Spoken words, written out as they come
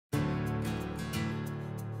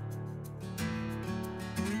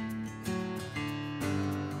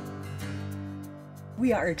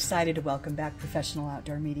We are excited to welcome back Professional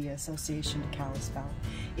Outdoor Media Association to Kalispell.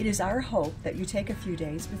 It is our hope that you take a few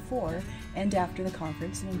days before and after the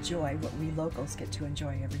conference and enjoy what we locals get to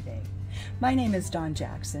enjoy every day. My name is Dawn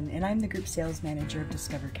Jackson, and I'm the Group Sales Manager of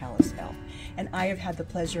Discover Kalispell, and I have had the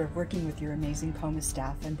pleasure of working with your amazing POMA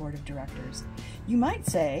staff and Board of Directors. You might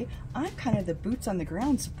say, I'm kind of the boots on the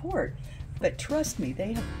ground support, but trust me,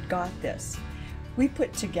 they have got this. We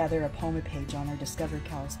put together a POMA page on our Discover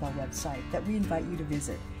Kalispell website that we invite you to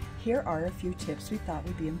visit. Here are a few tips we thought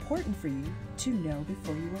would be important for you to know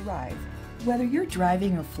before you arrive. Whether you're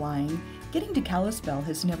driving or flying, getting to Kalispell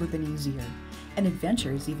has never been easier, and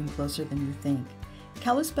adventure is even closer than you think.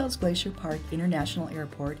 Kalispell's Glacier Park International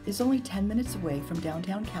Airport is only 10 minutes away from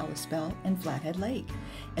downtown Kalispell and Flathead Lake,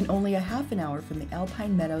 and only a half an hour from the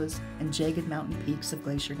Alpine Meadows and jagged mountain peaks of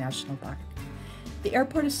Glacier National Park. The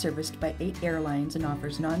airport is serviced by 8 airlines and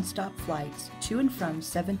offers non-stop flights to and from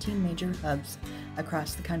 17 major hubs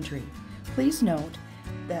across the country. Please note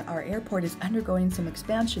that our airport is undergoing some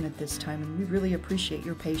expansion at this time, and we really appreciate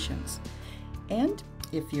your patience. And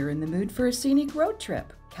if you're in the mood for a scenic road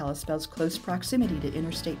trip, Kalispell's close proximity to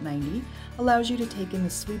Interstate 90 allows you to take in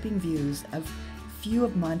the sweeping views of a few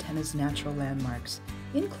of Montana's natural landmarks,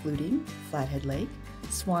 including Flathead Lake,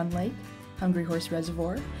 Swan Lake, Hungry Horse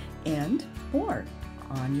Reservoir, and more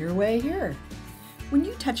on your way here. When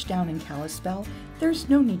you touch down in Kalispell, there's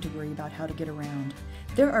no need to worry about how to get around.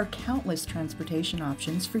 There are countless transportation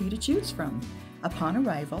options for you to choose from. Upon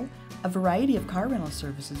arrival, a variety of car rental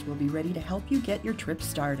services will be ready to help you get your trip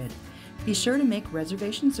started. Be sure to make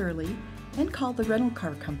reservations early and call the rental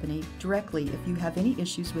car company directly if you have any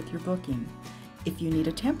issues with your booking. If you need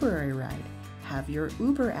a temporary ride, have your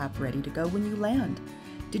Uber app ready to go when you land.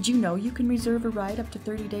 Did you know you can reserve a ride up to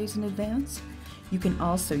 30 days in advance? You can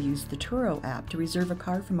also use the Turo app to reserve a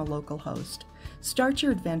car from a local host. Start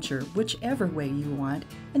your adventure whichever way you want,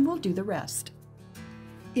 and we'll do the rest.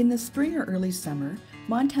 In the spring or early summer,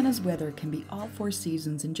 Montana's weather can be all 4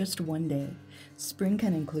 seasons in just one day. Spring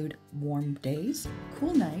can include warm days,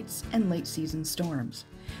 cool nights, and late season storms.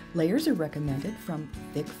 Layers are recommended from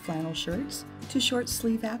thick flannel shirts to short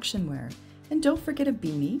sleeve action wear. And don't forget a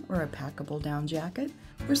beanie or a packable down jacket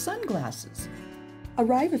or sunglasses.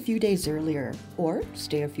 Arrive a few days earlier or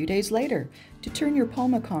stay a few days later to turn your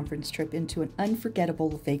POMA conference trip into an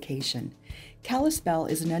unforgettable vacation. Kalispell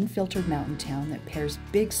is an unfiltered mountain town that pairs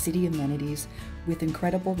big city amenities with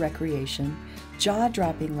incredible recreation,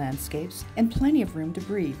 jaw-dropping landscapes, and plenty of room to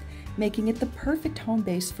breathe, making it the perfect home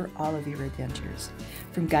base for all of your adventures.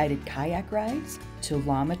 From guided kayak rides, to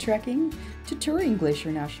llama trekking, to touring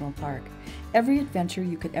Glacier National Park, every adventure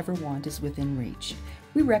you could ever want is within reach.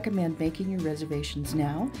 We recommend making your reservations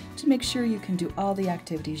now to make sure you can do all the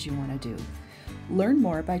activities you want to do. Learn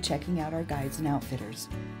more by checking out our guides and outfitters.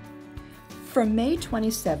 From May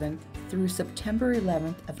 27th through September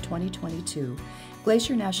 11th of 2022,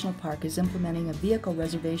 Glacier National Park is implementing a vehicle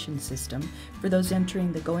reservation system for those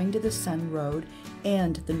entering the Going to the Sun Road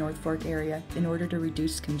and the North Fork area in order to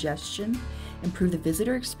reduce congestion, improve the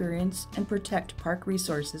visitor experience, and protect park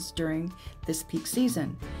resources during this peak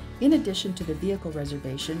season. In addition to the vehicle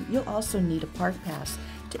reservation, you'll also need a park pass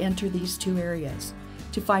to enter these 2 areas.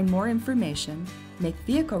 To find more information, make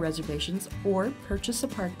vehicle reservations, or purchase a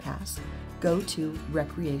park pass, go to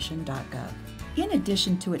recreation.gov. In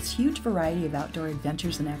addition to its huge variety of outdoor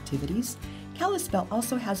adventures and activities, Kalispell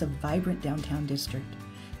also has a vibrant downtown district.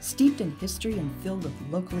 Steeped in history and filled with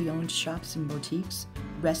locally owned shops and boutiques,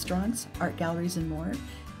 restaurants, art galleries, and more,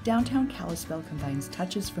 downtown Kalispell combines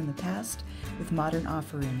touches from the past with modern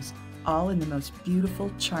offerings, all in the most beautiful,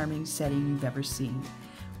 charming setting you've ever seen.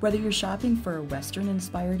 Whether you're shopping for a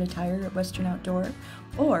Western-inspired attire at Western Outdoor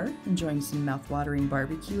or enjoying some mouth-watering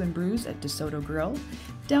barbecue and brews at DeSoto Grill,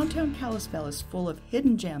 downtown Kalispell is full of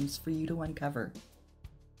hidden gems for you to uncover.